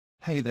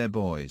Hey there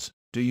boys,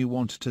 do you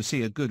want to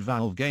see a good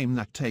Valve game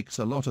that takes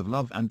a lot of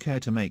love and care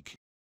to make?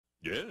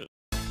 Yeah.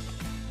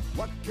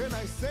 What can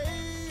I say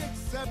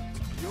except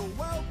you're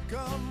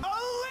welcome?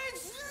 Oh,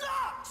 it's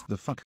not! The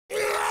fuck? Is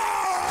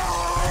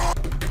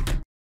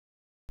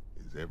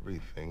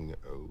everything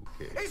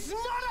okay? It's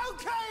not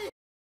okay!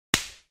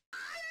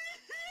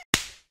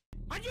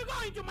 Are you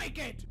going to make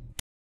it?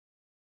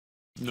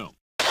 No.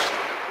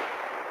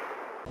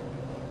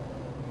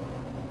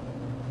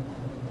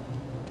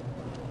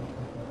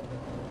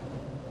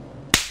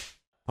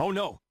 Oh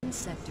no! In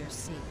Sector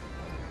C,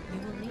 you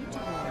will need to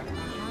board a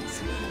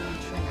high-security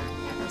train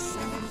at the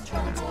Central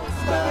Transit.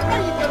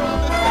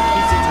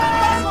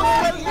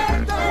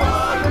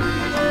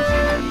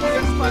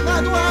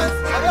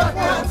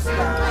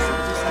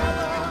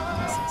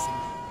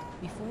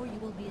 Before you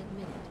will be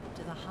admitted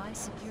to the high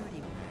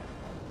security room.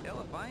 Hell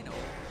if I know.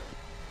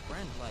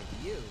 Friends like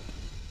you.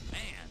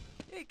 Man.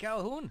 Hey,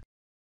 Calhoun.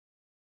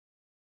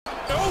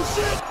 Oh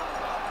shit!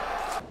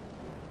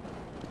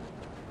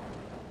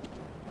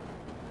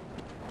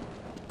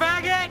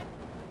 Faggot!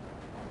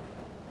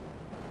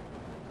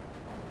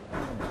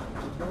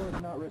 The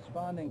door's not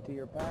responding to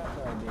your pass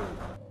ID.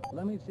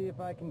 Let me see if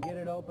I can get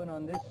it open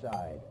on this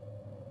side.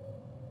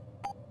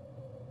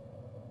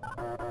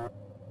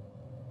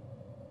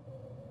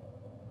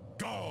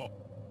 Go!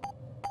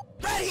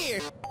 Right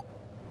here!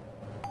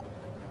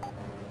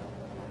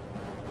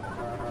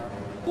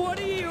 What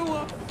are you,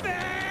 a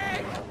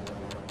fag?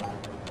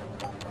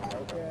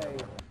 Okay.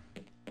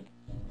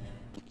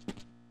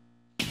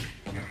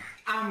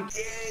 I'm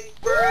getting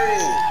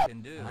burned!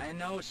 Can do. I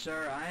know,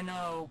 sir, I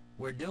know.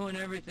 We're doing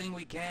everything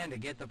we can to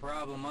get the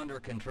problem under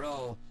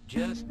control.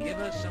 Just give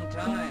us some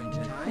time.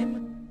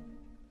 Time?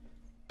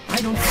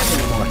 I don't have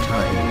any more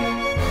time.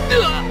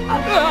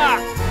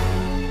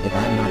 If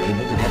I'm not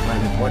able to get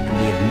my report from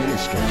the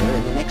administrator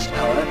in the next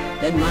hour,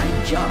 then my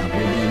job will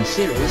be in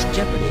serious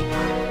jeopardy.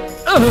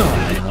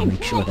 And I'll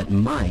make sure that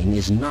mine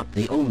is not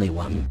the only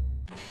one.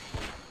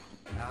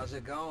 How's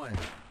it going?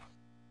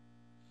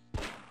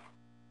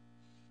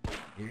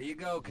 Here you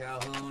go,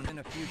 Calhoun. And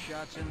a few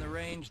shots in the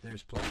range,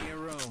 there's plenty of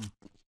room.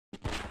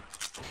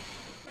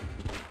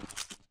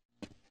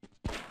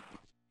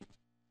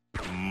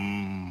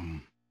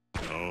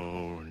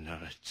 Oh,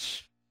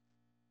 nuts.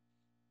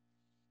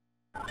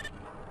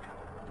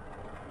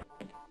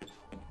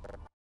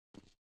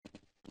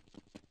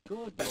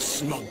 Good. That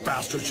smug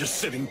bastard's just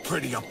sitting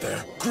pretty up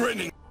there,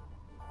 grinning.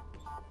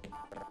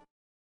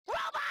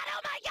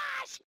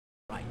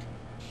 Right.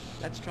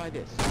 Let's try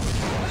this.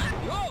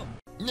 Whoa!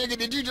 Nigga,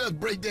 did you just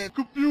break that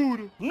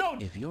computer? No!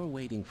 If you're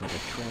waiting for the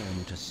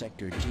tram to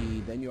Sector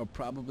G, then you're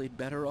probably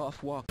better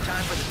off walking.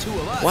 Time for the two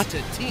of us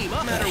to team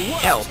up. No matter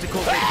what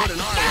obstacles they put in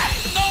our way.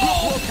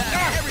 We'll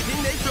have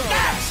everything they throw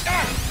at us.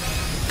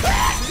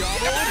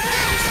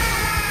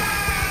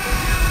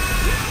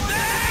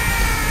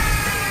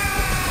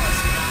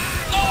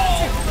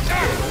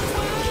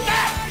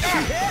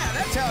 Yeah,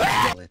 that's how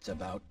Well, it's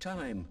about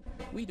time.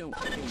 We don't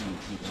pay you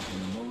people to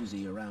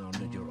mosey around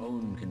at your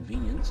own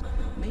convenience.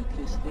 Make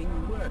this thing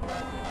work.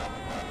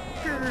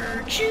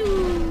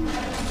 Choo!